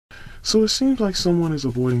So it seems like someone is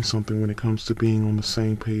avoiding something when it comes to being on the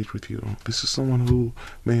same page with you. This is someone who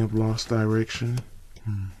may have lost direction.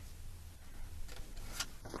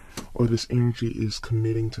 Or this energy is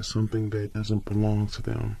committing to something that doesn't belong to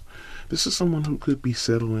them. This is someone who could be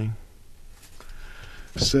settling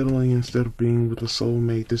instead of being with a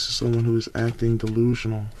soulmate. This is someone who is acting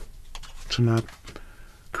delusional, to not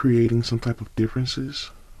creating some type of differences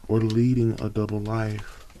or leading a double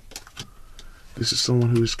life. This is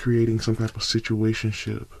someone who is creating some type of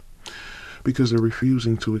situationship because they're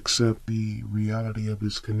refusing to accept the reality of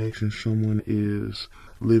this connection. Someone is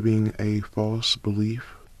living a false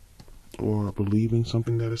belief or believing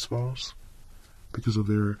something that is false because of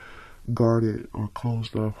their guarded or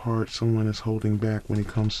closed off heart. Someone is holding back when it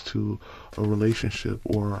comes to a relationship,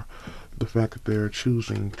 or the fact that they're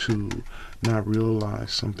choosing to not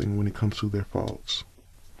realize something when it comes to their faults.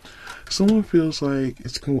 Someone feels like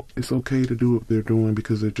it's okay to do what they're doing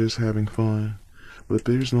because they're just having fun, but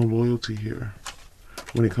there's no loyalty here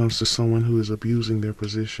when it comes to someone who is abusing their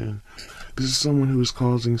position. This is someone who is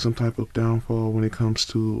causing some type of downfall when it comes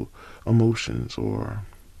to emotions or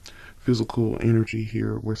physical energy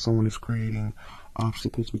here, where someone is creating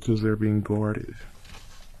obstacles because they're being guarded.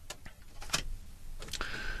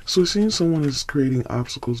 So it seems someone is creating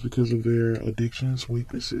obstacles because of their addictions,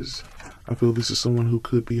 weaknesses. I feel this is someone who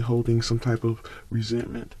could be holding some type of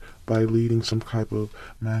resentment by leading some type of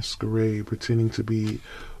masquerade, pretending to be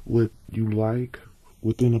what you like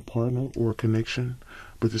within a partner or a connection,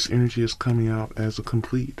 but this energy is coming out as a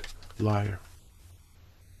complete liar.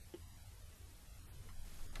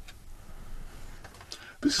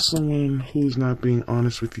 This is someone who's not being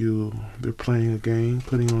honest with you. They're playing a game,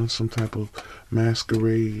 putting on some type of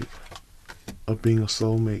masquerade of being a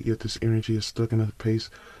soulmate, yet this energy is stuck in a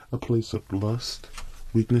place of lust,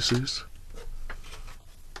 weaknesses,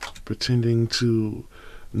 pretending to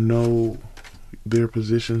know their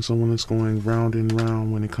position. Someone is going round and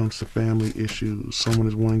round when it comes to family issues. Someone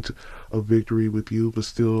is wanting a victory with you, but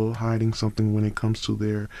still hiding something when it comes to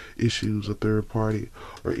their issues, a third party,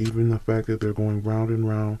 or even the fact that they're going round and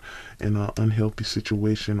round in an unhealthy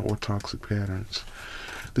situation or toxic patterns.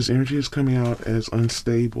 This energy is coming out as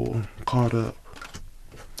unstable, caught up,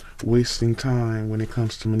 wasting time when it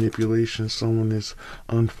comes to manipulation. Someone is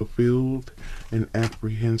unfulfilled and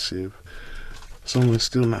apprehensive. Someone is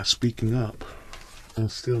still not speaking up and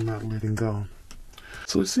still not letting go.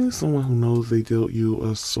 So it seems someone who knows they dealt you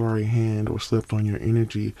a sorry hand or slept on your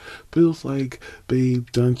energy feels like they've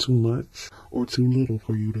done too much or too little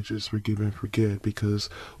for you to just forgive and forget, because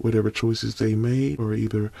whatever choices they made are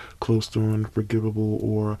either close to unforgivable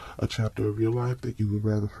or a chapter of your life that you would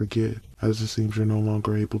rather forget, as it seems you're no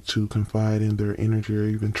longer able to confide in their energy or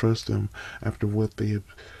even trust them after what they have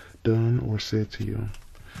done or said to you.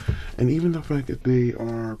 And even the fact that they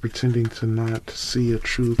are pretending to not see a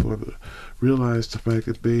truth or realize the fact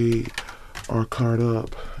that they are caught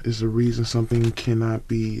up is the reason something cannot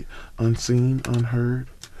be unseen, unheard.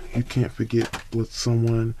 You can't forget what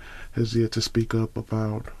someone has yet to speak up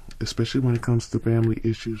about, especially when it comes to family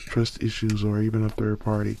issues, trust issues, or even a third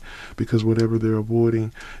party, because whatever they're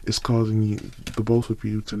avoiding is causing the both of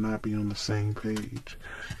you to not be on the same page.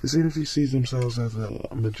 This energy sees themselves as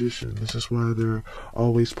a magician. This is why they're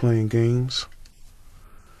always playing games,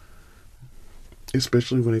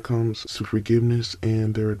 especially when it comes to forgiveness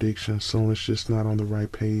and their addiction. Someone's just not on the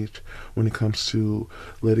right page when it comes to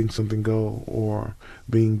letting something go or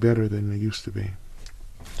being better than they used to be.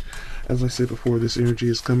 As I said before, this energy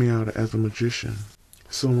is coming out as a magician.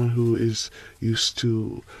 Someone who is used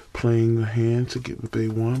to playing the hand to get what they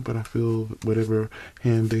want, but I feel whatever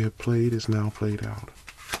hand they have played is now played out.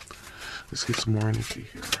 Let's get some more energy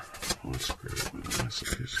here. Holy Spirit, what are the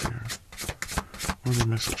messages here? What are the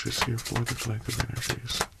messages here for the collective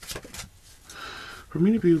energies? For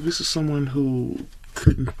many of you, this is someone who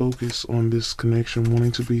couldn't focus on this connection,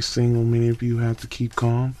 wanting to be single. Many of you have to keep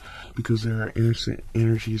calm because there are innocent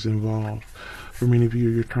energies involved. For many of you,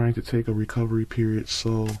 you're trying to take a recovery period.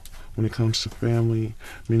 So when it comes to family,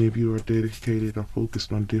 many of you are dedicated or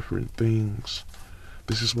focused on different things.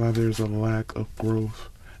 This is why there's a lack of growth,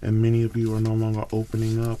 and many of you are no longer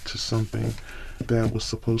opening up to something that was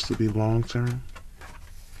supposed to be long-term.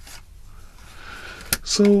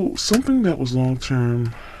 So something that was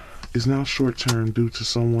long-term is now short-term due to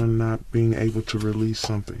someone not being able to release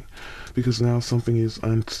something, because now something is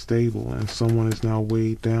unstable and someone is now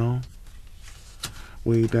weighed down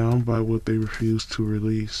by what they refuse to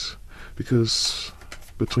release, because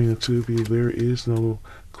between the two of you there is no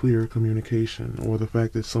clear communication, or the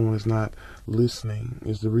fact that someone is not listening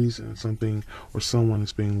is the reason something or someone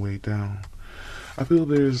is being weighed down. I feel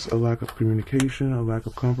there's a lack of communication, a lack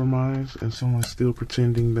of compromise, and someone's still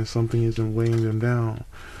pretending that something isn't weighing them down,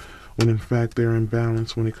 when in fact they're in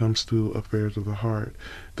balance when it comes to affairs of the heart.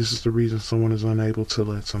 This is the reason someone is unable to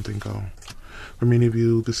let something go. For many of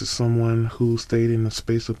you, this is someone who stayed in a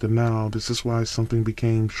space of denial. This is why something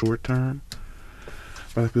became short-term.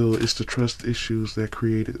 But I feel it's the trust issues that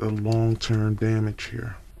created a long-term damage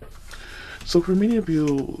here. So for many of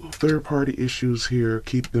you, third-party issues here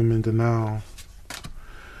keep them in denial.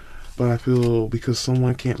 But I feel because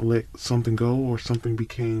someone can't let something go or something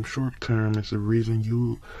became short-term is the reason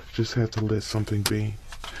you just had to let something be.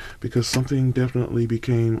 Because something definitely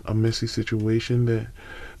became a messy situation that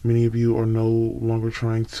many of you are no longer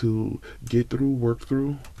trying to get through, work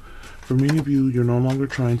through. For many of you, you're no longer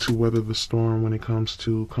trying to weather the storm when it comes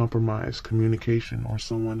to compromise, communication, or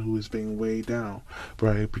someone who is being weighed down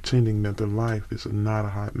by pretending that their life is not a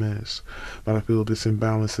hot mess. But I feel this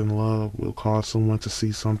imbalance in love will cause someone to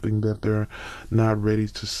see something that they're not ready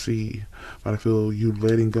to see. But I feel you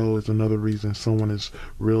letting go is another reason someone is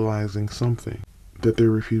realizing something that they're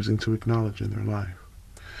refusing to acknowledge in their life.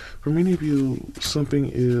 For many of you,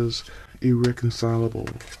 something is irreconcilable.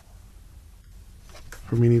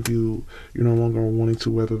 For many of you, you're no longer wanting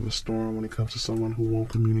to weather the storm when it comes to someone who won't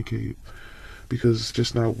communicate because it's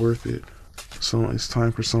just not worth it. So it's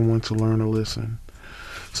time for someone to learn a lesson.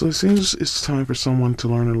 So it seems it's time for someone to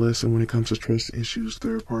learn a lesson when it comes to trust issues,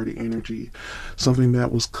 third-party energy, something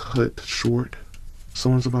that was cut short.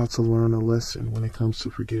 Someone's about to learn a lesson when it comes to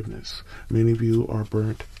forgiveness. Many of you are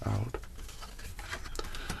burnt out.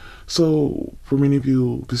 So for many of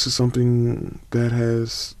you, this is something that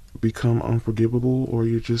has become unforgivable, or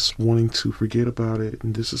you're just wanting to forget about it,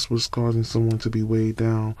 and this is what's causing someone to be weighed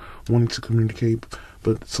down, wanting to communicate,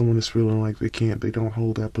 but someone is feeling like they don't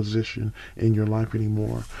hold that position in your life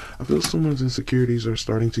anymore. I feel someone's insecurities are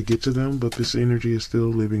starting to get to them, but this energy is still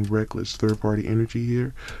living reckless. Third-party energy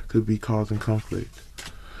here could be causing conflict.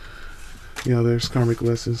 You know, there's karmic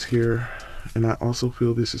lessons here. And I also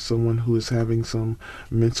feel this is someone who is having some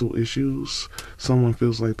mental issues. Someone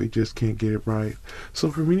feels like they just can't get it right. So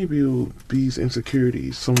for many of you, these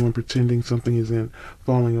insecurities, someone pretending something isn't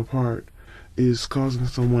falling apart, is causing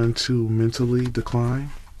someone to mentally decline.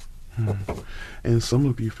 And some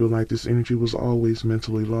of you feel like this energy was always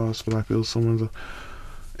mentally lost, but I feel someone's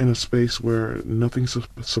in a space where nothing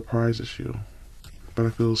surprises you. But I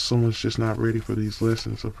feel someone's just not ready for these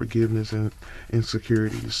lessons of forgiveness and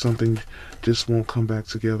insecurity. Something just won't come back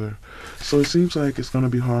together. So it seems like it's going to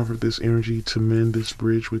be hard for this energy to mend this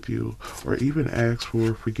bridge with you or even ask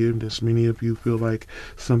for forgiveness. Many of you feel like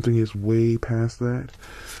something is way past that,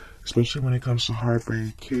 especially when it comes to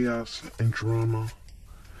heartbreak, chaos, and drama.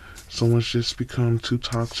 Someone's just become too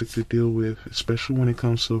toxic to deal with, especially when it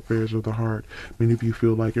comes to affairs of the heart. Many of you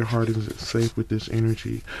feel like your heart isn't safe with this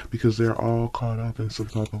energy because they're all caught up in some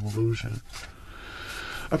type of illusion.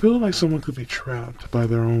 I feel like someone could be trapped by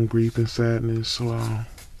their own grief and sadness. I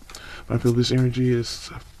feel this energy is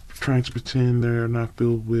trying to pretend they're not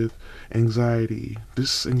filled with anxiety.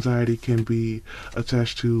 This anxiety can be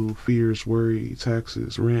attached to fears, worry,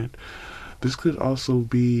 taxes, rent. This could also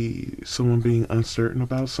be someone being uncertain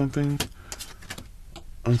about something,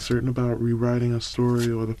 uncertain about rewriting a story,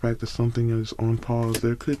 or the fact that something is on pause.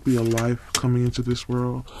 There could be a life coming into this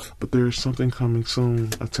world, but there is something coming soon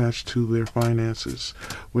attached to their finances.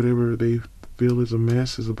 Whatever they feel is a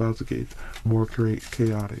mess is about to get more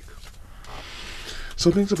chaotic.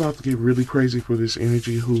 Something's about to get really crazy for this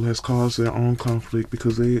energy who has caused their own conflict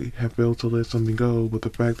because they have failed to let something go, but the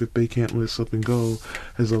fact that they can't let something go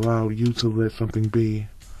has allowed you to let something be.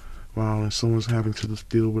 Wow, and someone's having to just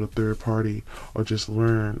deal with a third party or just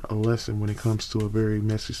learn a lesson when it comes to a very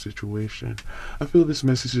messy situation. I feel this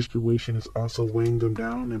messy situation is also weighing them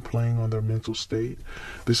down and playing on their mental state.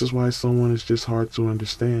 This is why someone is just hard to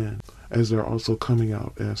understand, as they're also coming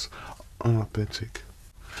out as unauthentic.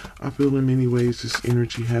 I feel in many ways this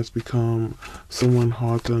energy has become someone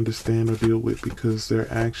hard to understand or deal with because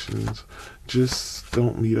their actions just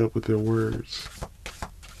don't meet up with their words.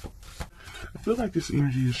 I feel like this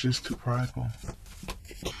energy is just too prideful.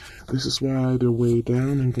 This is why they're weighed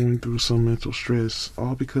down and going through some mental stress,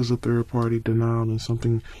 all because of third-party denial and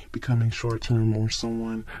something becoming short-term, or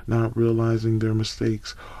someone not realizing their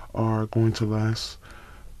mistakes are going to last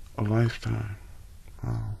a lifetime.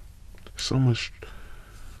 Wow. So much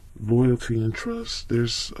loyalty and trust.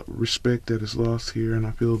 There's respect that is lost here, and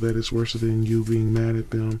I feel that it's worse than you being mad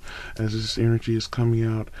at them, as this energy is coming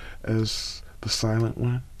out as the silent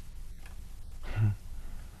one.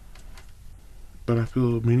 But I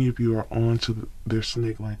feel many of you are on to their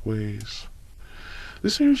snake-like ways.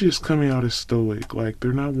 This energy is coming out as stoic, like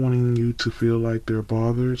they're not wanting you to feel like they're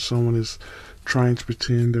bothered. Someone is trying to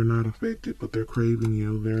pretend they're not affected, but they're craving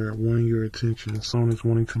you. They're wanting your attention. Someone is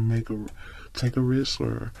wanting to take a risk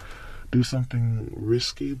or do something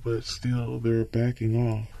risky, but still they're backing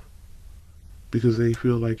off because they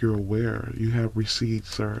feel like you're aware. You have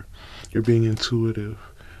receipts or you're being intuitive.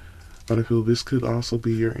 But I feel this could also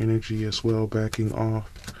be your energy as well, backing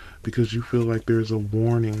off, because you feel like there's a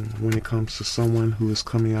warning when it comes to someone who is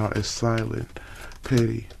coming out as silent,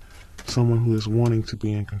 petty, someone who is wanting to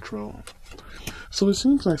be in control. So it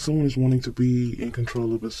seems like someone is wanting to be in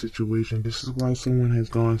control of a situation. This is why someone has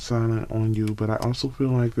gone silent on you, but I also feel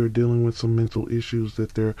like they're dealing with some mental issues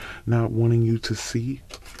that they're not wanting you to see.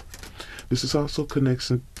 This is also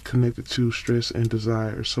connected to stress and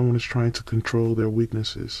desire. Someone is trying to control their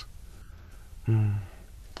weaknesses.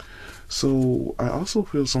 So I also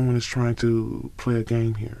feel someone is trying to play a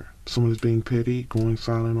game here. Someone is being petty, going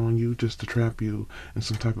silent on you just to trap you in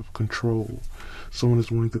some type of control. Someone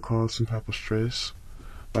is wanting to cause some type of stress,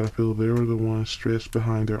 but I feel they're the ones stressed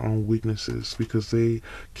behind their own weaknesses because they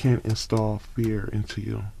can't install fear into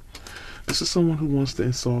you. This is someone who wants to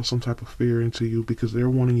install some type of fear into you because they're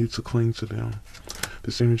wanting you to cling to them.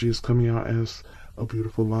 This energy is coming out as a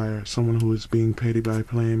beautiful liar, someone who is being petty by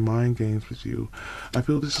playing mind games with you. I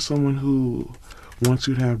feel this is someone who wants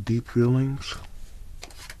you to have deep feelings.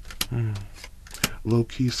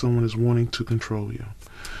 Low-key, someone is wanting to control you.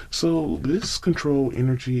 So this control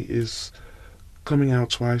energy is coming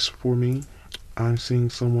out twice for me. I'm seeing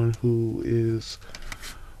someone who is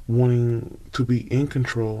wanting to be in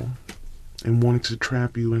control and wanting to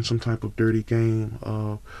trap you in some type of dirty game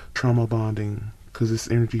of trauma bonding, because this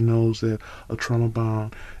energy knows that a trauma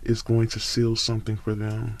bond is going to seal something for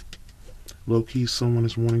them. Low-key, someone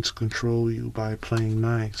is wanting to control you by playing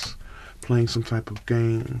nice, playing some type of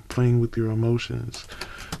game, playing with your emotions,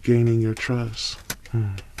 gaining your trust.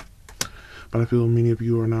 But I feel many of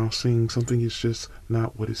you are now seeing something is just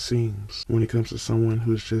not what it seems when it comes to someone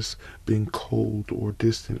who is just being cold or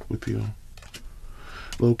distant with you.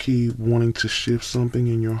 Low-key, wanting to shift something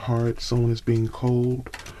in your heart. Someone is being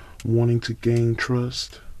cold, wanting to gain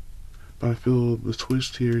trust. But I feel the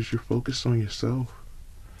twist here is you're focused on yourself.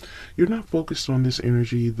 You're not focused on this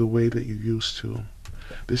energy the way that you used to.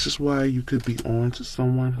 This is why you could be on to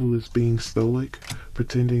someone who is being stoic,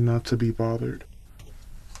 pretending not to be bothered.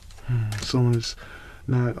 Someone is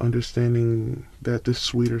not understanding that this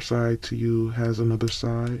sweeter side to you has another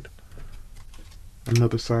side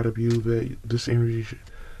of you that this energy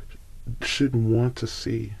shouldn't want to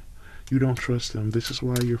see. You don't trust them. This is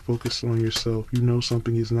why you're focused on yourself. You know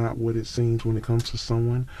something is not what it seems when it comes to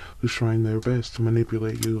someone who's trying their best to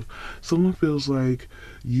manipulate you. Someone feels like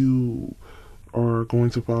you are going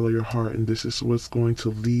to follow your heart and this is what's going to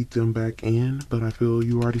lead them back in, but I feel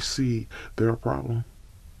you already see they're a problem.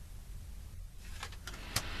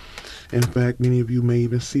 In fact, many of you may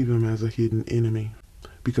even see them as a hidden enemy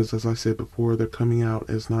because, as I said before, they're coming out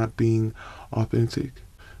as not being authentic.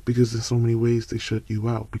 Because in so many ways they shut you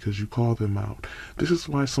out because you call them out. This is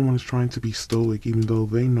why someone is trying to be stoic even though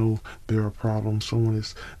they know they're a problem. Someone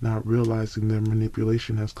is not realizing their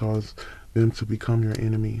manipulation has caused them to become your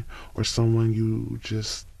enemy, or someone you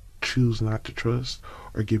just choose not to trust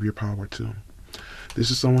or give your power to. This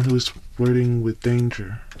is someone who is flirting with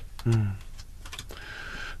danger.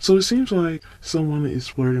 So it seems like someone is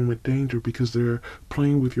flirting with danger because they're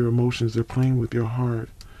playing with your emotions, they're playing with your heart.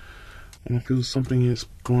 And I feel something is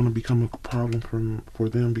going to become a problem for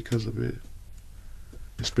them because of it.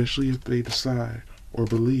 Especially if they decide or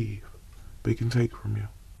believe they can take from you.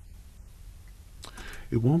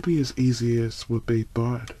 It won't be as easy as what they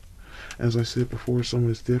thought. As I said before,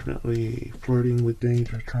 someone is definitely flirting with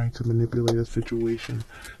danger, trying to manipulate a situation,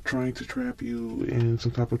 trying to trap you in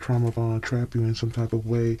some type of trauma bond, trap you in some type of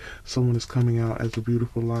way. Someone is coming out as a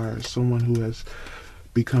beautiful liar, someone who has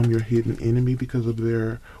become your hidden enemy because of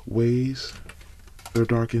their ways, their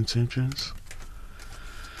dark intentions.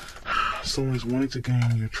 Someone is wanting to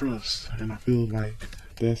gain your trust, and I feel like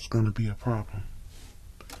that's going to be a problem.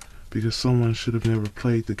 Because someone should have never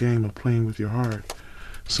played the game of playing with your heart.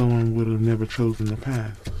 Someone would have never chosen the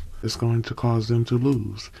path. It's going to cause them to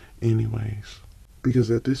lose anyways.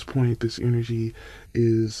 Because at this point, this energy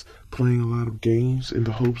is playing a lot of games in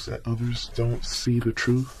the hopes that others don't see the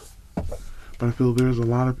truth. But I feel there's a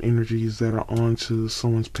lot of energies that are on to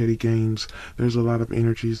someone's petty games. There's a lot of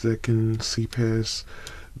energies that can see past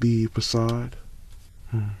the facade.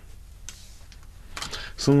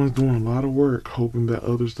 Someone's doing a lot of work hoping that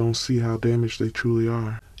others don't see how damaged they truly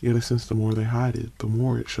are. Yet since the more they hide it, the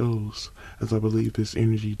more it shows. As I believe this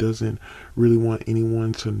energy doesn't really want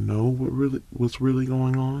anyone to know what's really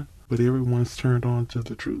going on, but everyone's turned on to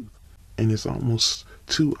the truth. And it's almost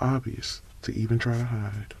too obvious to even try to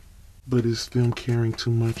hide. But it's them caring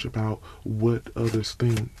too much about what others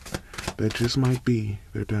think that just might be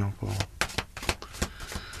their downfall.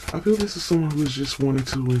 I feel this is someone who is just wanting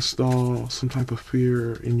to install some type of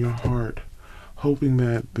fear in your heart, hoping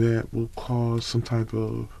that that will cause some type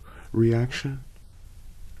of reaction,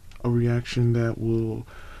 a reaction that will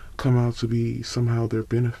come out to be somehow their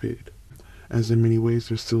benefit, as in many ways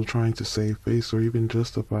they're still trying to save face or even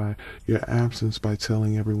justify your absence by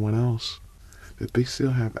telling everyone else that they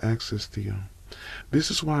still have access to you.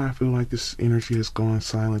 This is why I feel like this energy has gone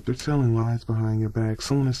silent. They're telling lies behind your back.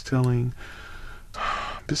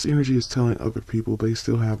 This energy is telling other people they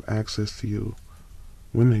still have access to you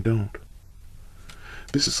when they don't.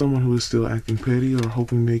 This is someone who is still acting petty or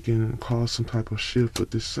hoping they can cause some type of shift,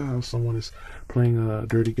 but this is how someone is playing a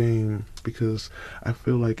dirty game, because I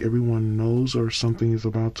feel like everyone knows or something is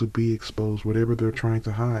about to be exposed. Whatever they're trying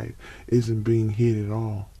to hide isn't being hid at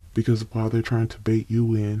all. Because while they're trying to bait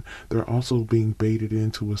you in, they're also being baited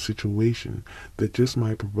into a situation that just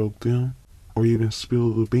might provoke them or even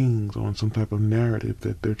spill the beans on some type of narrative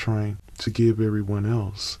that they're trying to give everyone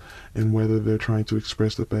else. And whether they're trying to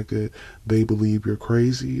express the fact that they believe you're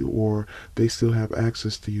crazy or they still have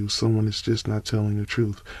access to you, someone is just not telling the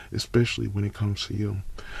truth, especially when it comes to you.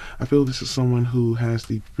 I feel this is someone who has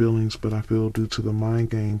deep feelings, but I feel due to the mind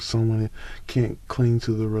game, someone can't cling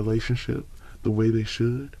to the relationship the way they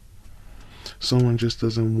should. Someone just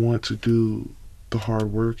doesn't want to do the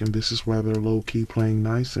hard work, and this is why they're low-key playing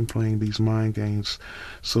nice and playing these mind games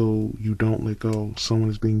so you don't let go. Someone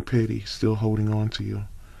is being petty, still holding on to you.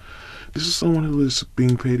 This is someone who is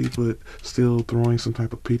being petty but still throwing some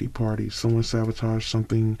type of pity party. Someone sabotaged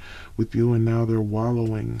something with you and now they're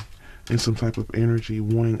wallowing in some type of energy,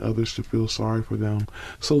 wanting others to feel sorry for them.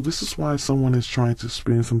 So this is why someone is trying to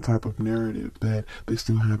spin some type of narrative that they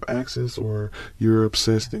still have access or you're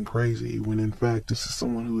obsessed and crazy, when in fact this is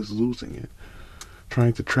someone who is losing it,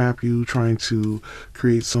 trying to trap you, trying to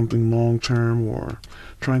create something long-term, or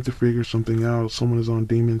trying to figure something out. Someone is on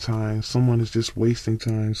demon time. Someone is just wasting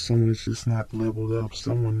time. Someone is just not leveled up.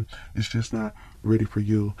 Someone is just not ready for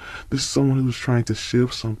you. This is someone who's trying to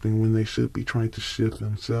shift something when they should be trying to shift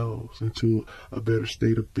themselves into a better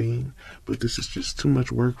state of being. But this is just too much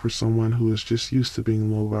work for someone who is just used to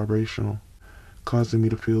being low vibrational, causing me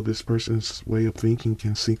to feel this person's way of thinking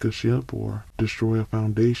can sink a ship or destroy a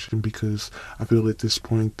foundation, because I feel at this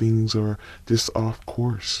point things are just off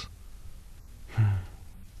course.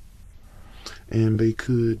 And they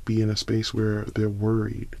could be in a space where they're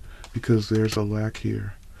worried because there's a lack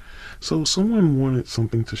here. So someone wanted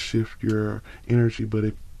something to shift your energy, but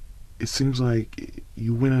it seems like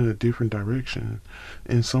you went in a different direction,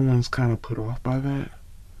 and someone's kind of put off by that.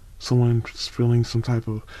 Someone's feeling some type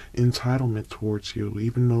of entitlement towards you,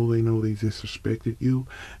 even though they know they disrespected you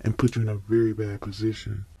and put you in a very bad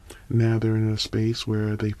position. Now they're in a space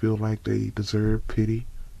where they feel like they deserve pity.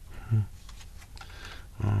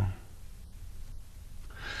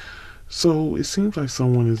 So it seems like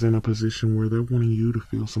someone is in a position where they're wanting you to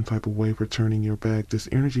feel some type of way for turning your back. This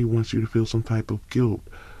energy wants you to feel some type of guilt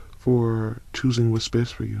for choosing what's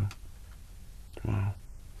best for you. Wow.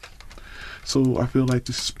 So I feel like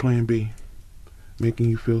this is plan B, making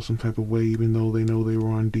you feel some type of way even though they know they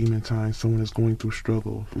were on demon time. Someone is going through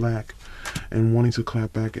struggle, lack, and wanting to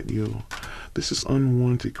clap back at you. This is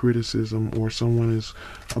unwanted criticism, or someone is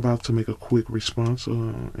about to make a quick response,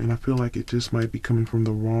 and I feel like it just might be coming from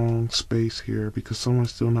the wrong space here, because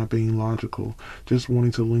someone's still not being logical, just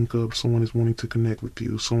wanting to link up. Someone is wanting to connect with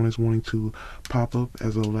you. Someone is wanting to pop up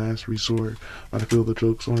as a last resort. I feel the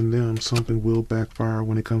joke's on them. Something will backfire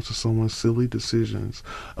when it comes to someone's silly decisions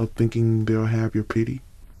of thinking they'll have your pity,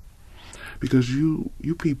 because you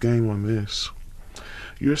peep game on this.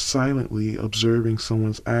 You're silently observing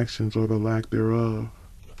someone's actions or the lack thereof.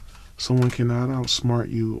 Someone cannot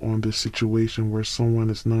outsmart you on this situation where someone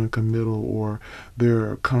is non-committal, or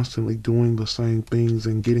they're constantly doing the same things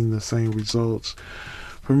and getting the same results.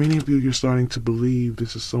 For many of you, you're starting to believe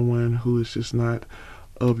this is someone who is just not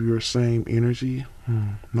of your same energy,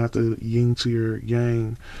 not the yin to your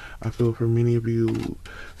yang. I feel for many of you,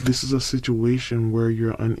 this is a situation where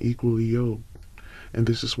you're unequally yoked. And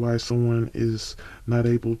this is why someone is not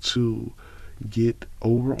able to get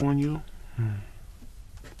over on you.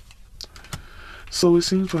 So it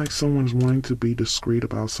seems like someone's wanting to be discreet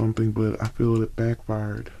about something, but I feel it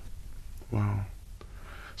backfired. Wow.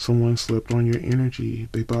 Someone slept on your energy.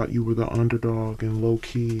 They thought you were the underdog, and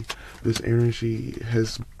low-key, this energy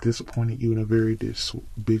has disappointed you in a very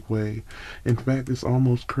big way. In fact, it's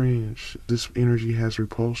almost cringe. This energy has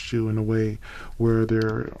repulsed you in a way where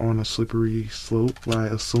they're on a slippery slope by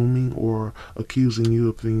assuming or accusing you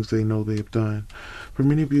of things they know they've done. For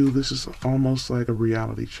many of you, this is almost like a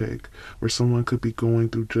reality check, where someone could be going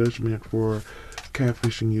through judgment for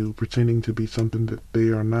catfishing you, pretending to be something that they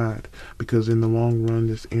are not, because in the long run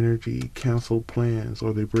this energy cancel plans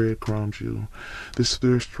or they breadcrumbs you. This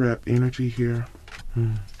thirst trap energy here.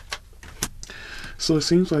 So it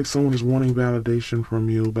seems like someone is wanting validation from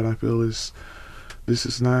you, but I feel this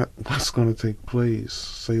is not what's going to take place.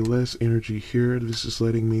 Say less energy here. This is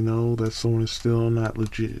letting me know that someone is still not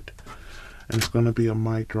legit, and it's going to be a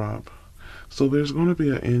mic drop. So there's going to be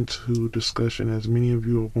an end to discussion, as many of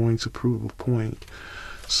you are going to prove a point.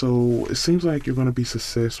 So it seems like you're going to be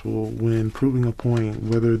successful when proving a point,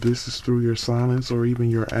 whether this is through your silence or even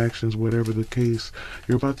your actions, whatever the case.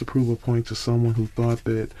 You're about to prove a point to someone who thought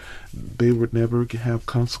that they would never have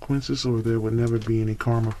consequences or there would never be any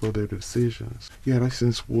karma for their decisions. Yeah, I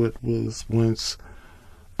sense what was once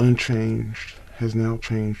unchanged has now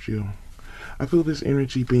changed you. I feel this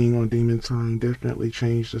energy being on demon sign definitely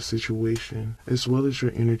changed the situation, as well as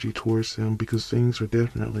your energy towards them, because things are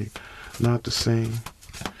definitely not the same.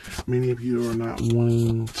 Many of you are not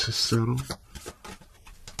wanting to settle.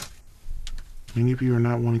 Many of you are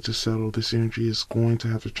not wanting to settle. This energy is going to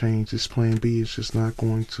have to change. This plan B is just not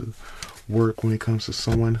going to work when it comes to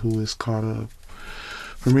someone who is caught up.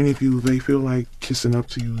 For many of you, they feel like kissing up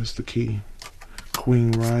to you is the key.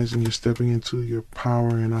 Queen rising, you're stepping into your power,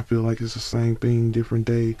 and I feel like it's the same thing, different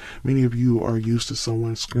day. Many of you are used to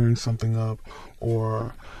someone screwing something up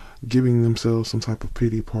or giving themselves some type of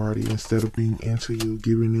pity party instead of being into you,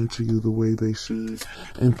 giving into you the way they should.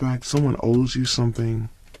 In fact, someone owes you something.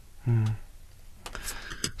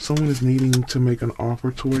 Someone is needing to make an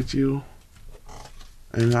offer towards you,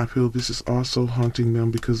 and I feel this is also haunting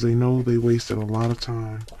them because they know they wasted a lot of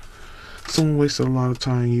time. Someone wasted a lot of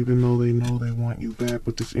time even though they know they want you back,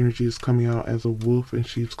 but this energy is coming out as a wolf in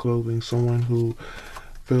sheep's clothing. Someone who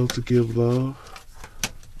failed to give love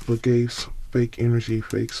but gave fake energy,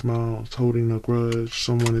 fake smiles, holding a grudge.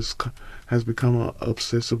 Someone has become an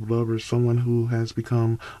obsessive lover. Someone who has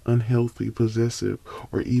become unhealthy, possessive,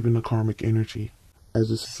 or even a karmic energy. As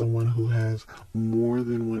this is someone who has more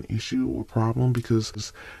than one issue or problem,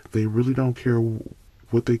 because they really don't care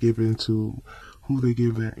what they give into, who they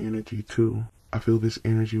give their energy to. I feel this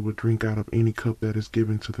energy would drink out of any cup that is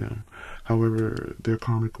given to them. However, their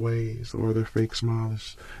karmic ways or their fake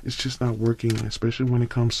smiles, it's just not working, especially when it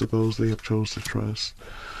comes to those they have chose to trust.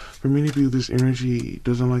 For many of you, this energy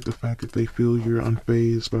doesn't like the fact that they feel you're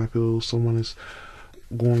unfazed, but I feel someone is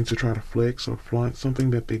going to try to flex or flaunt something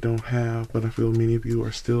that they don't have. But I feel many of you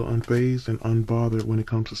are still unfazed and unbothered when it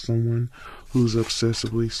comes to someone who's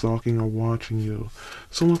obsessively stalking or watching you.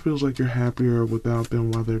 Someone feels like you're happier without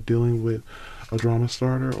them while they're dealing with a drama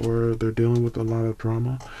starter or they're dealing with a lot of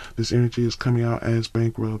drama. This energy is coming out as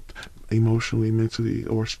bankrupt emotionally, mentally,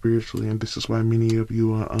 or spiritually, and this is why many of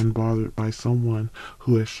you are unbothered by someone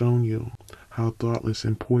who has shown you how thoughtless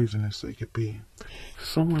and poisonous they could be.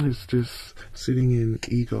 Someone is just sitting in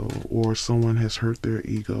ego, or someone has hurt their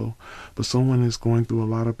ego, but someone is going through a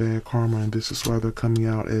lot of bad karma, and this is why they're coming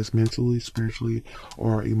out as mentally, spiritually,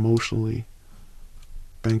 or emotionally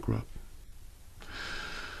bankrupt.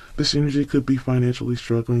 This energy could be financially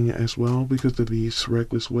struggling as well because of these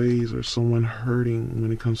reckless ways, or someone hurting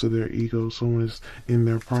when it comes to their ego. Someone is in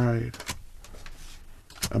their pride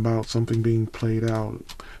about something being played out.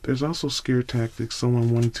 There's also scare tactics,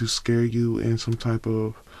 someone wanting to scare you in some type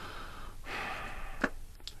of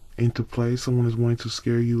into play. Someone is wanting to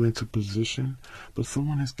scare you into position, but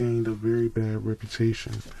someone has gained a very bad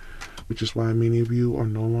reputation, which is why many of you are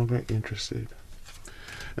no longer interested.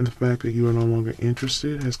 And the fact that you are no longer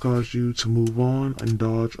interested has caused you to move on and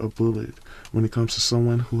dodge a bullet when it comes to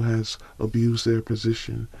someone who has abused their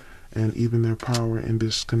position and even their power in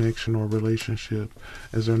this connection or relationship,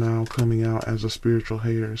 as they're now coming out as a spiritual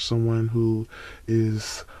hater, someone who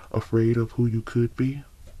is afraid of who you could be.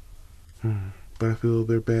 But I feel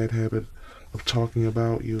their bad habit of talking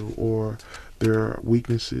about you, or their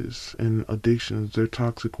weaknesses and addictions, their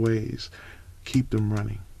toxic ways, keep them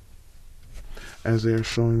running, as they are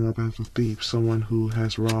showing up as a thief, someone who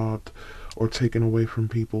has robbed or taken away from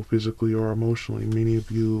people physically or emotionally. Many of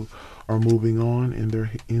you are moving on in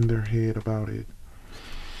their head about it.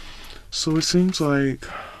 So it seems like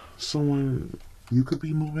someone, you could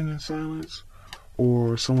be moving in silence,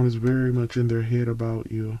 or someone is very much in their head about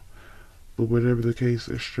you. But whatever the case,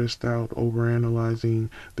 they're stressed out, overanalyzing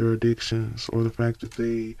their addictions or the fact that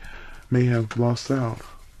they may have lost out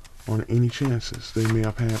on any chances they may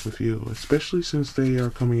have had with you, especially since they are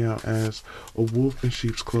coming out as a wolf in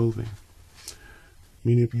sheep's clothing.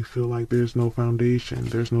 Many of you feel like there's no foundation,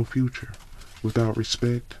 there's no future without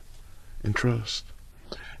respect and trust.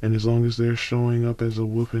 And as long as they're showing up as a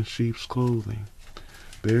wolf in sheep's clothing,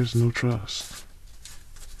 there's no trust.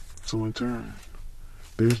 So in turn,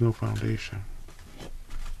 there's no foundation.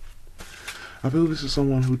 I feel this is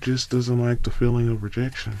someone who just doesn't like the feeling of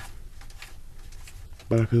rejection.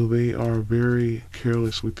 But I feel they are very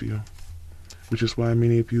careless with you, which is why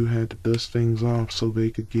many of you had to dust things off so they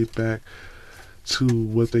could get back to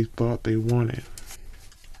what they thought they wanted.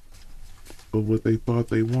 But what they thought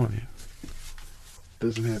they wanted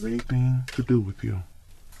doesn't have anything to do with you.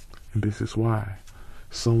 And this is why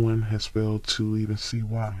someone has failed to even see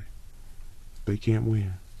why they can't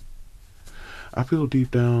win. I feel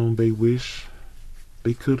deep down they wish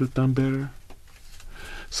they could have done better.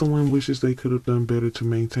 Someone wishes they could have done better to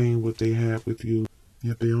maintain what they had with you,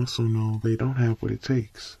 yet they also know they don't have what it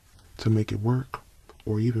takes to make it work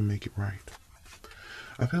or even make it right.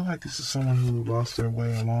 I feel like this is someone who lost their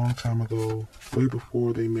way a long time ago, way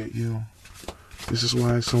before they met you. This is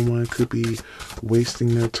why someone could be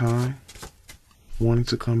wasting their time, wanting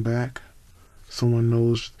to come back. Someone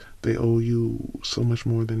knows they owe you so much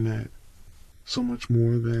more than that, so much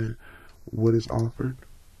more than what is offered.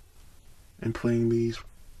 And playing these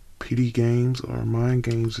pity games or mind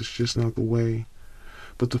games is just not the way.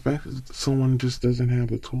 But the fact that someone just doesn't have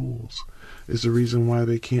the tools is the reason why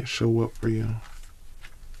they can't show up for you.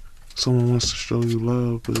 Someone wants to show you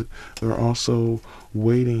love, but they're also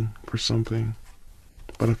waiting for something.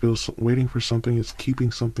 But I feel waiting for something is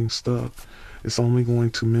keeping something stuck. It's only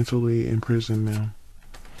going to mentally imprison them.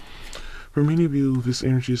 For many of you, this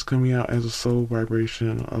energy is coming out as a soul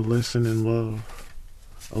vibration, a lesson in love.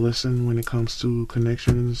 A lesson when it comes to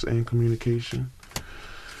connections and communication.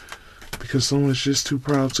 Because someone is just too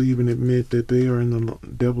proud to even admit that they are in the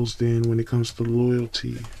devil's den when it comes to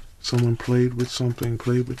loyalty. Someone played with something,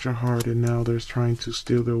 played with your heart, and now they're trying to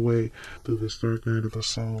steal their way through this dark night of the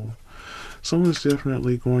soul. Someone is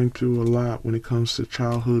definitely going through a lot when it comes to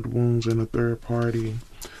childhood wounds and a third party.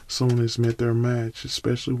 Someone has met their match,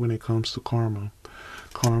 especially when it comes to karma.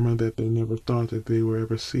 Karma that they never thought that they would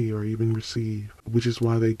ever see or even receive, which is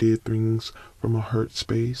why they did things from a hurt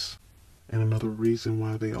space, and another reason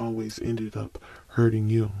why they always ended up hurting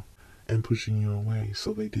you and pushing you away,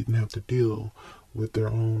 so they didn't have to deal with their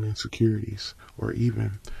own insecurities or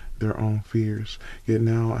even their own fears. Yet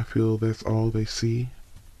now I feel that's all they see,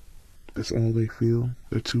 that's all they feel.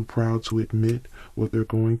 They're too proud to admit what they're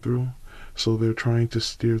going through, so they're trying to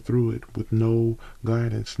steer through it with no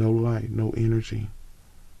guidance, no light, no energy.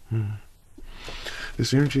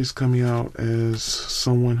 This energy is coming out as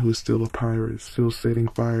someone who is still a pirate, still setting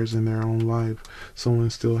fires in their own life. Someone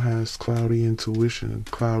still has cloudy intuition and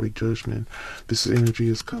cloudy judgment. This energy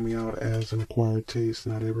is coming out as an acquired taste.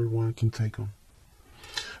 Not everyone can take them.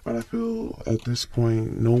 But I feel at this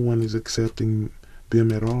point, no one is accepting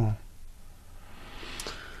them at all.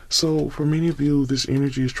 So for many of you, this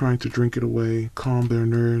energy is trying to drink it away, calm their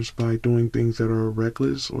nerves by doing things that are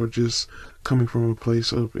reckless or just coming from a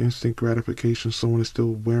place of instant gratification. Someone is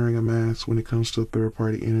still wearing a mask when it comes to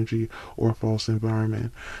third-party energy or a false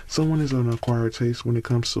environment. Someone is an acquired taste when it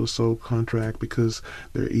comes to a soul contract because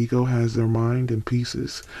their ego has their mind in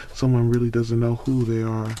pieces. Someone really doesn't know who they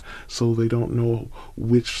are, so they don't know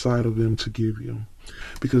which side of them to give you.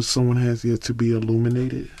 Because someone has yet to be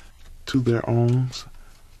illuminated to their own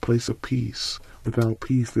place of peace. Without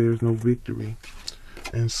peace, there's no victory.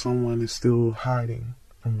 And someone is still hiding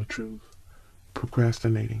from the truth,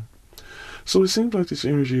 procrastinating. So it seems like this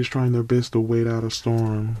energy is trying their best to wait out a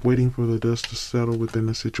storm, waiting for the dust to settle within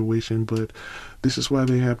the situation, but this is why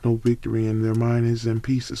they have no victory and their mind is in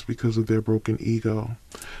pieces because of their broken ego.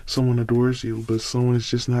 Someone adores you, but someone is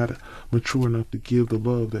just not mature enough to give the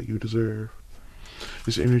love that you deserve.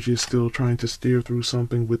 This energy is still trying to steer through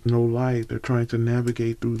something with no light. They're trying to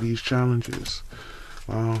navigate through these challenges.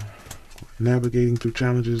 Wow. Navigating through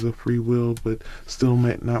challenges of free will, but still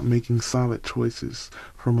not making solid choices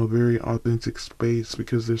from a very authentic space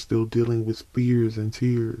because they're still dealing with fears and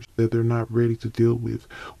tears that they're not ready to deal with,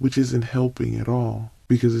 which isn't helping at all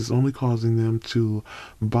because it's only causing them to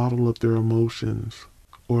bottle up their emotions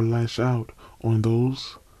or lash out on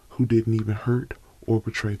those who didn't even hurt or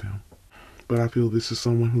betray them. But I feel this is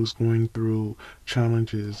someone who's going through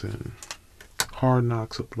challenges and hard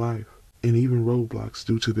knocks of life and even roadblocks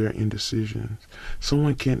due to their indecision.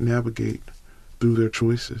 Someone can't navigate through their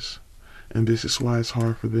choices. And this is why it's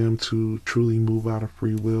hard for them to truly move out of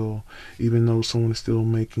free will. Even though someone is still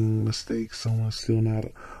making mistakes, someone is still not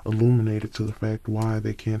illuminated to the fact why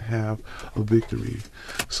they can't have a victory.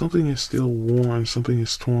 Something is still worn, something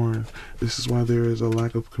is torn. This is why there is a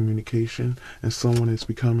lack of communication, and someone is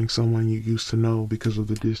becoming someone you used to know because of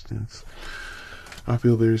the distance. I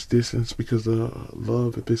feel there's distance because the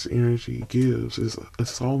love that this energy gives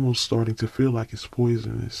it's almost starting to feel like it's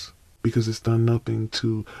poisonous, because it's done nothing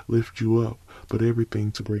to lift you up, but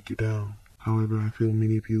everything to break you down. However, I feel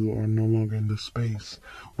many of you are no longer in the space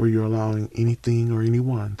where you're allowing anything or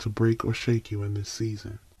anyone to break or shake you in this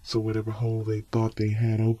season. So whatever hold they thought they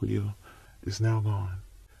had over you is now gone.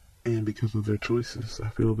 And because of their choices, I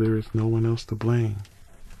feel there is no one else to blame.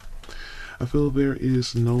 I feel there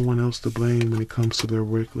is no one else to blame when it comes to their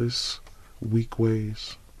reckless, weak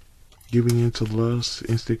ways. Giving in to lust,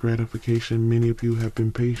 instant gratification, many of you have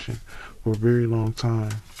been patient for a very long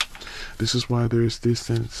time. This is why there is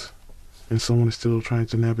distance, and someone is still trying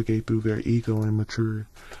to navigate through their ego and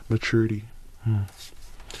maturity.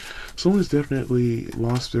 Someone has definitely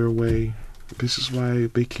lost their way. This is why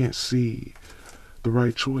they can't see the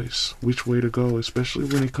right choice, which way to go, especially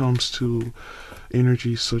when it comes to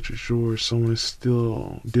energy such as yours. Someone is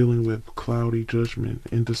still dealing with cloudy judgment,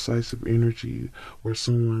 indecisive energy, where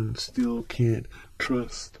someone still can't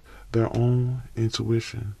trust their own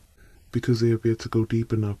intuition because they have yet to go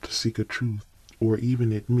deep enough to seek a truth or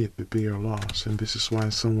even admit that they are lost. And this is why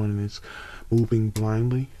someone is moving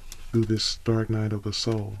blindly through this dark night of the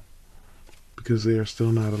soul, because they are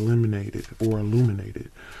still not eliminated or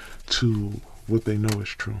illuminated to what they know is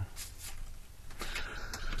true.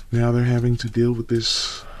 Now they're having to deal with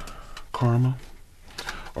this karma,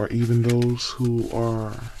 or even those who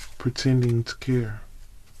are pretending to care,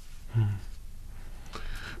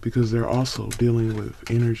 because they're also dealing with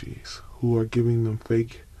energies who are giving them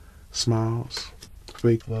fake smiles,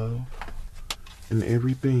 fake love, and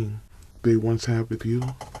everything they once had with you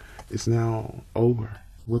is now over.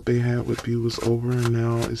 What they had with you is over, and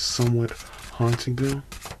now is somewhat haunting them.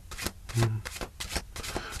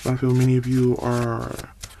 I feel many of you are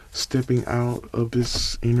stepping out of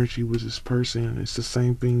this energy with this person. It's the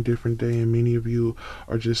same thing, different day, and many of you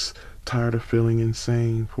are just tired of feeling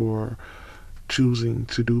insane for choosing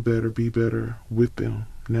to do better, be better with them.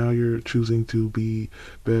 Now you're choosing to be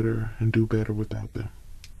better and do better without them.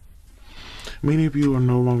 Many of you are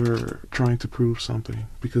no longer trying to prove something,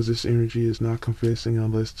 because this energy is not confessing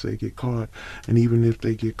unless they get caught. And even if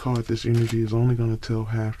they get caught, this energy is only going to tell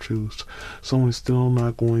half-truths. Someone is still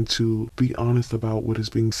not going to be honest about what is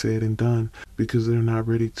being said and done, because they're not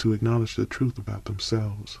ready to acknowledge the truth about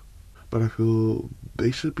themselves. But I feel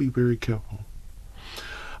they should be very careful.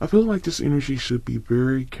 I feel like this energy should be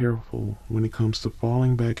very careful when it comes to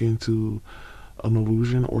falling back into an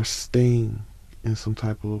illusion or staying in some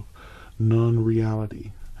type of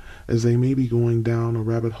non-reality, as they may be going down a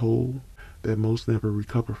rabbit hole that most never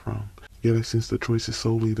recover from. Yet I sense the choice is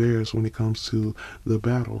solely theirs when it comes to the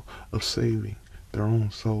battle of saving their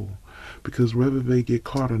own soul, because whether they get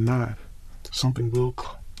caught or not, something will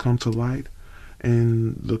come to light,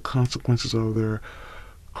 and the consequences of their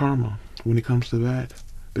karma, when it comes to that,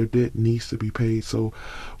 their debt needs to be paid. So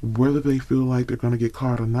whether they feel like they're going to get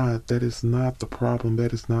caught or not, that is not the problem.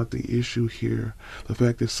 That is not the issue here. The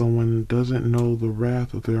fact that someone doesn't know the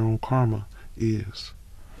wrath of their own karma is.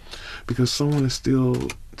 Because someone is still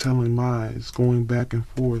telling lies, going back and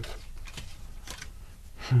forth.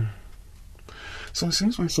 So it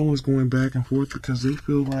seems like someone's going back and forth because they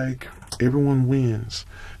feel like everyone wins,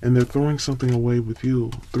 and they're throwing something away with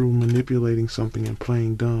you through manipulating something and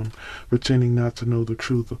playing dumb, pretending not to know the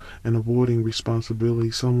truth and avoiding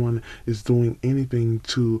responsibility. Someone is doing anything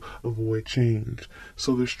to avoid change.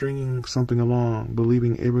 So they're stringing something along,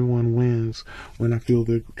 believing everyone wins, when I feel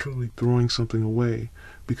they're truly throwing something away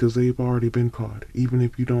because they've already been caught. Even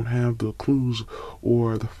if you don't have the clues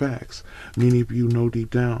or the facts, many of you know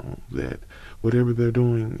deep down that whatever they're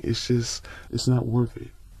doing, it's not worth it.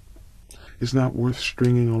 It's not worth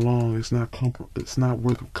stringing along. It's not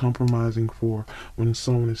worth compromising for when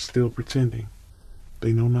someone is still pretending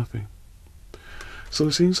they know nothing. So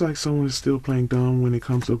it seems like someone is still playing dumb when it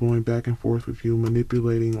comes to going back and forth with you,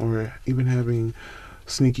 manipulating, or even having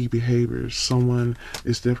sneaky behaviors. Someone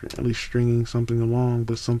is definitely stringing something along,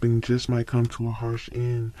 but something just might come to a harsh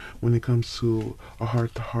end when it comes to a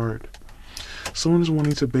heart-to-heart. Someone is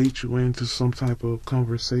wanting to bait you into some type of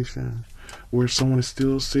conversation where someone is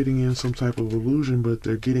still sitting in some type of illusion, but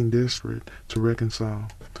they're getting desperate to reconcile.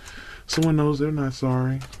 Someone knows they're not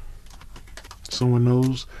sorry. Someone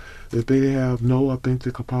knows that they have no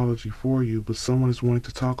authentic apology for you, but someone is wanting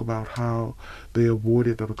to talk about how they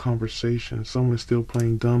avoided the conversation. Someone is still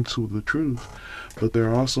playing dumb to the truth, but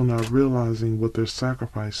they're also not realizing what they're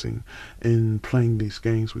sacrificing in playing these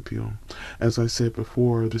games with you. As I said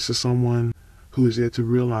before, this is someone who is yet to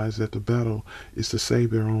realize that the battle is to save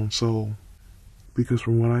their own soul. Because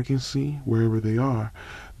from what I can see, wherever they are,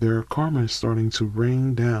 their karma is starting to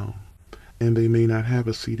rain down, and they may not have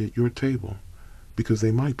a seat at your table because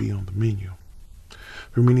they might be on the menu.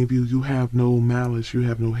 For many of you, you have no malice, you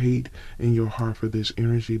have no hate in your heart for this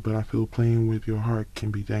energy, but I feel playing with your heart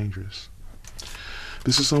can be dangerous.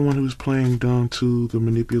 This is someone who's playing dumb to the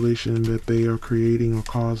manipulation that they are creating or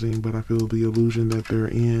causing, but I feel the illusion that they're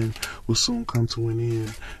in will soon come to an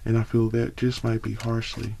end, and I feel that just might be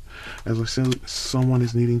harshly. As I said, someone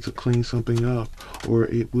is needing to clean something up, or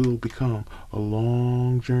it will become a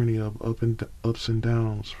long journey of ups and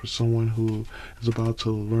downs for someone who is about to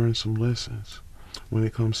learn some lessons when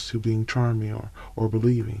it comes to being charming or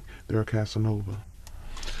believing they're a Casanova.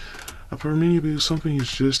 For many of you, something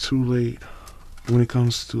is just too late. When it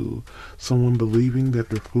comes to someone believing that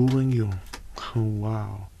they're fooling you. Oh,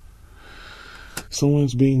 wow.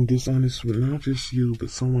 Someone's being dishonest with not just you, but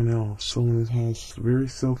someone else. Someone that has very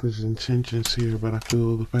selfish intentions here, but I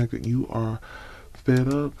feel the fact that you are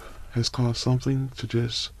fed up has caused something to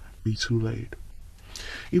just be too late.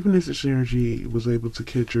 Even if this energy was able to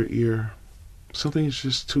catch your ear, something is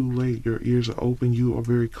just too late. Your ears are open. You are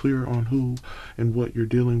very clear on who and what you're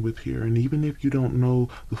dealing with here. And even if you don't know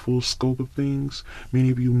the full scope of things,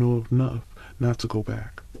 many of you know enough not to go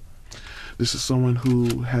back. This is someone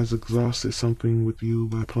who has exhausted something with you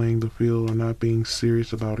by playing the field or not being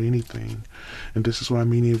serious about anything. And this is why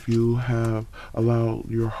many of you have allowed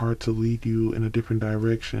your heart to lead you in a different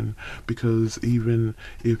direction, because even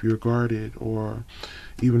if you're guarded or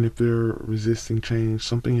even if they're resisting change,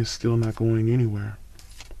 something is still not going anywhere.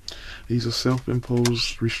 These are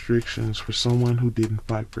self-imposed restrictions for someone who didn't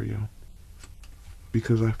fight for you.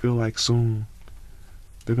 Because I feel like soon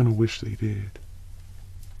they're going to wish they did.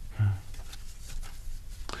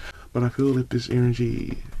 But I feel that this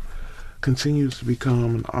energy continues to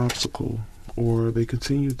become an obstacle, or they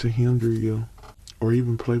continue to hinder you, or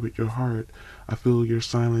even play with your heart, I feel your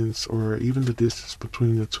silence or even the distance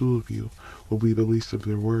between the two of you will be the least of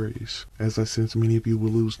their worries, as I sense many of you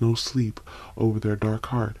will lose no sleep over their dark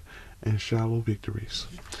heart and shallow victories.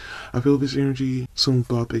 I feel this energy soon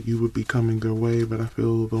thought that you would be coming their way, but I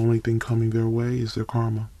feel the only thing coming their way is their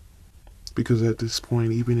karma. Because at this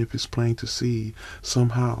point, even if it's plain to see,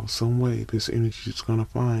 somehow, some way, this energy is going to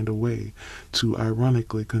find a way to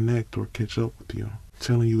ironically connect or catch up with you,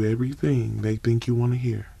 telling you everything they think you want to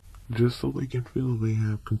hear, just so they can feel they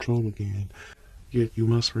have control again. Yet you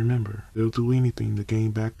must remember, they'll do anything to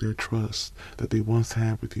gain back their trust that they once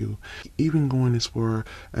had with you, even going as far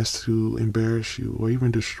as to embarrass you or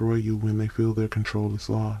even destroy you when they feel their control is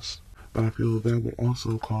lost. But I feel that will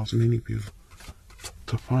also cause many of you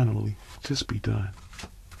to finally just be done.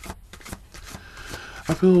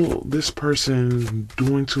 I feel this person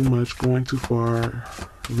doing too much, going too far,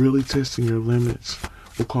 really testing your limits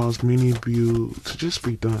will cause many of you to just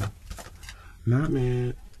be done. Not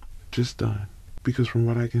mad, just done. Because from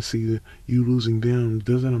what I can see, you losing them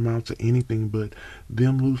doesn't amount to anything, but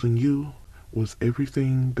them losing you was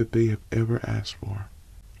everything that they have ever asked for.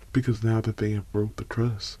 Because now that they have broke the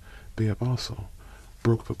trust, they have also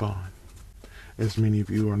broke the bond. As many of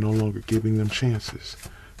you are no longer giving them chances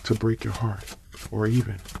to break your heart or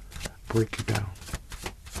even break you down.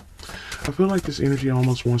 I feel like this energy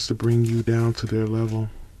almost wants to bring you down to their level.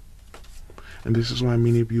 And this is why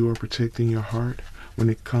many of you are protecting your heart when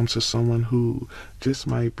it comes to someone who just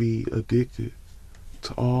might be addicted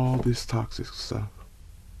to all this toxic stuff.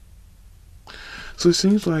 So it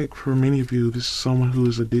seems like for many of you, this is someone who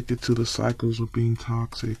is addicted to the cycles of being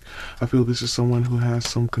toxic. I feel this is someone who has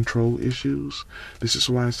some control issues. This is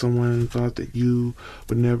why someone thought that you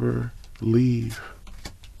would never leave.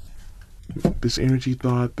 This energy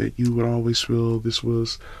thought that you would always feel this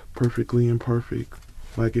was perfectly imperfect,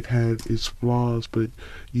 like it had its flaws, but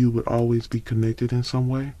you would always be connected in some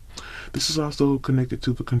way. This is also connected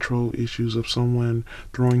to the control issues of someone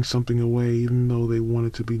throwing something away even though they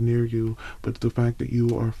wanted to be near you, but the fact that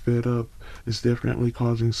you are fed up is definitely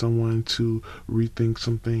causing someone to rethink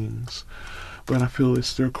some things. But I feel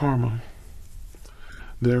it's their karma.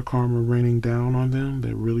 Their karma raining down on them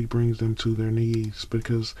that really brings them to their knees,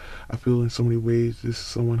 because I feel in so many ways this is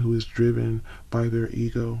someone who is driven by their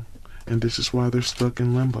ego, and this is why they're stuck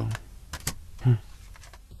in limbo.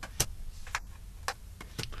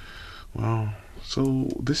 Wow, So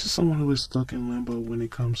this is someone who is stuck in limbo when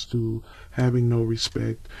it comes to having no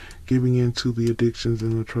respect, giving in to the addictions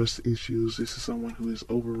and the trust issues. This is someone who is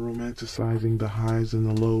over romanticizing the highs and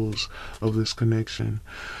the lows of this connection.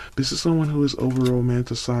 This is someone who is over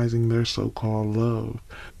romanticizing their so-called love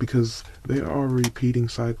because they are repeating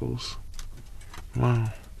cycles.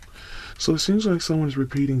 Wow. So it seems like someone is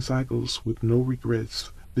repeating cycles with no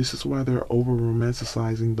regrets. This is why they're over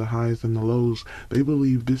romanticizing the highs and the lows. They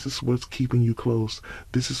believe this is what's keeping you close.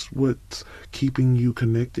 This is what's keeping you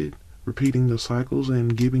connected, repeating the cycles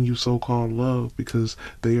and giving you so-called love because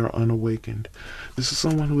they are unawakened. This is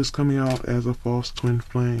someone who is coming out as a false twin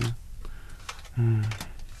flame.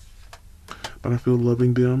 But I feel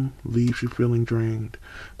loving them leaves you feeling drained.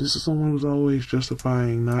 This is someone who's always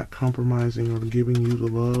justifying, not compromising, or giving you the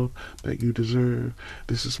love that you deserve.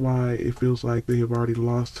 This is why it feels like they have already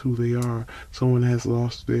lost who they are. Someone has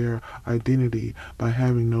lost their identity by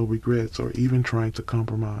having no regrets or even trying to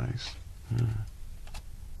compromise.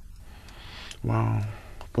 Wow.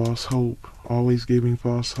 False hope, always giving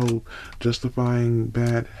false hope, justifying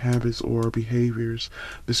bad habits or behaviors.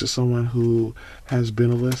 This is someone who has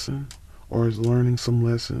been a lesson or is learning some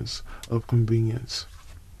lessons of convenience.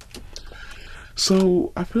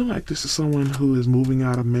 So I feel like this is someone who is moving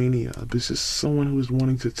out of mania. This is someone who is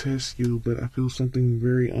wanting to test you, but I feel something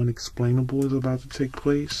very unexplainable is about to take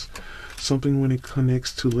place. Something when it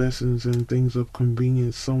connects to lessons and things of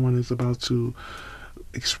convenience, someone is about to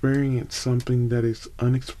experience something that is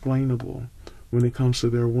unexplainable when it comes to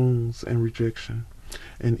their wounds and rejection.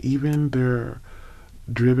 And even their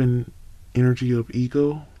driven energy of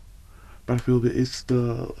ego, but I feel that it's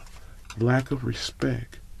the lack of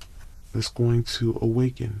respect that's going to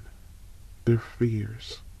awaken their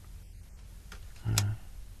fears.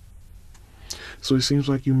 So it seems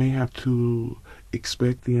like you may have to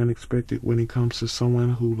expect the unexpected when it comes to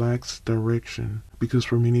someone who lacks direction. Because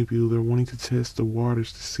for many of you, they're wanting to test the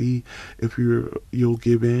waters to see if you'll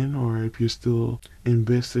give in or if you're still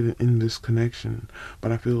invested in this connection.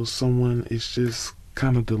 But I feel someone is just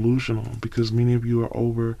kind of delusional because many of you are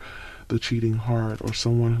over the cheating heart, or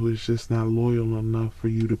someone who is just not loyal enough for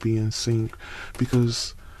you to be in sync,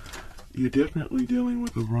 because you're definitely dealing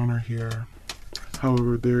with a runner here.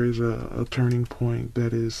 However, there is a turning point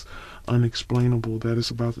that is unexplainable that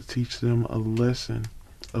is about to teach them a lesson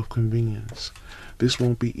of convenience. This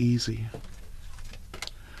won't be easy,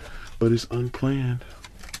 but it's unplanned.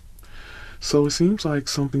 So it seems like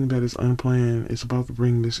something that is unplanned is about to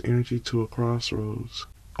bring this energy to a crossroads,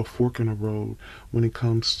 a fork in a road when it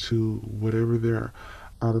comes to whatever they're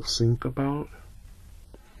out of sync about.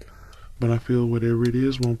 But I feel whatever it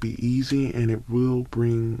is won't be easy, and it will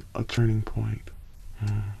bring a turning point.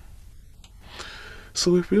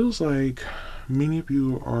 So it feels like many of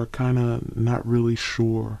you are kind of not really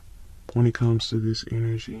sure when it comes to this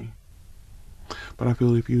energy. But I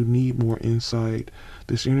feel if you need more insight,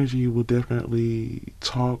 this energy will definitely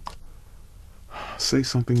say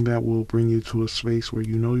something that will bring you to a space where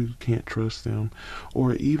you know you can't trust them.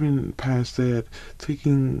 Or even past that,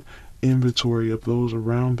 taking inventory of those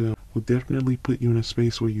around them will definitely put you in a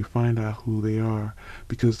space where you find out who they are,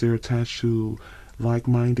 because they're attached to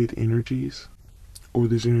like-minded energies, or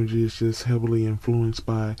this energy is just heavily influenced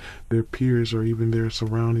by their peers or even their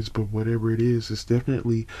surroundings. But whatever it is, it's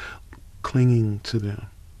definitely clinging to them,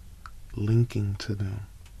 linking to them.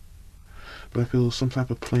 But I feel some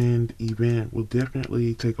type of planned event will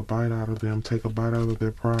definitely take a bite out of them, take a bite out of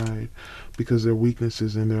their pride, because their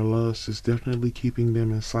weaknesses and their lust is definitely keeping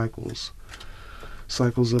them in cycles.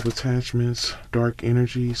 Cycles of attachments, dark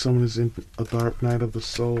energy. Someone is in a dark night of the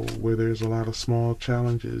soul where there's a lot of small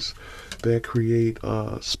challenges that create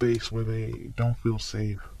a space where they don't feel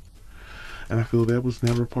safe. And I feel that was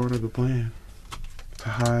never part of the plan, to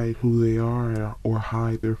hide who they are or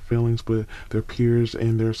hide their feelings, but their peers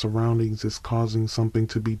and their surroundings is causing something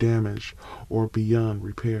to be damaged or beyond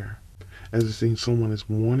repair, as it seems someone is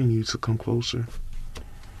wanting you to come closer.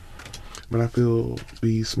 But I feel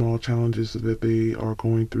these small challenges that they are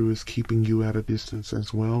going through is keeping you at a distance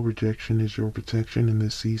as well. Rejection is your protection in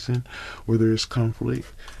this season where there is conflict.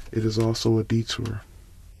 It is also a detour,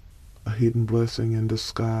 a hidden blessing in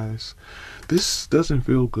disguise. This doesn't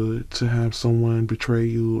feel good, to have someone betray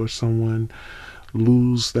you or someone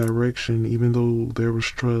lose direction, even though there was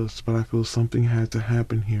trust. But I feel something had to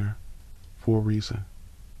happen here for a reason.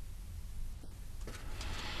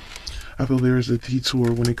 I feel there is a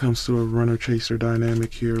detour when it comes to a runner-chaser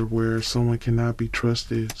dynamic here, where someone cannot be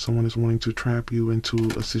trusted. Someone is wanting to trap you into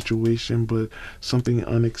a situation, but something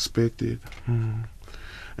unexpected, an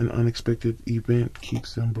unexpected event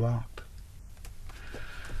keeps them blocked.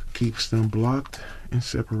 Keeps them blocked and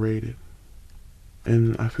separated.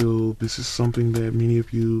 And I feel this is something that many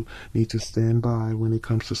of you need to stand by when it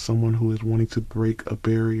comes to someone who is wanting to break a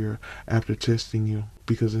barrier after testing you.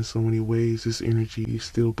 Because in so many ways, this energy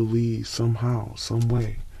still believes somehow, some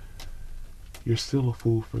way, you're still a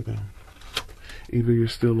fool for them. Either you're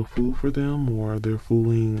still a fool for them or they're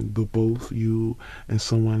fooling the both you and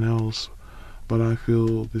someone else. But I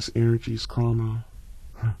feel this energy's karma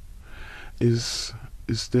is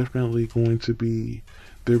definitely going to be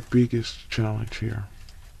their biggest challenge here.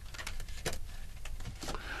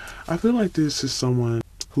 I feel like this is someone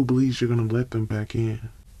who believes you're going to let them back in.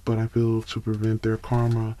 But I feel to prevent their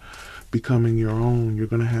karma becoming your own, you're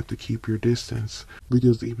going to have to keep your distance.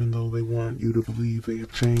 Because even though they want you to believe they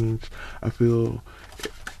have changed, I feel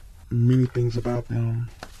many things about them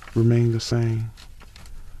remain the same.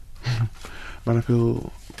 But I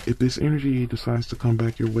feel if this energy decides to come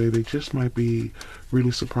back your way, they just might be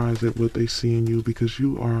really surprised at what they see in you, because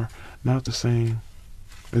you are not the same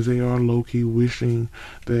as they are, low-key wishing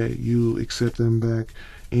that you accept them back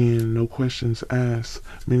and no questions asked.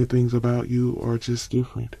 Many things about you are just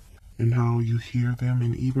different, and how you hear them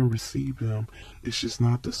and even receive them, it's just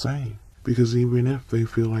not the same. Because even if they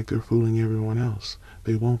feel like they're fooling everyone else,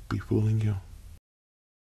 they won't be fooling you.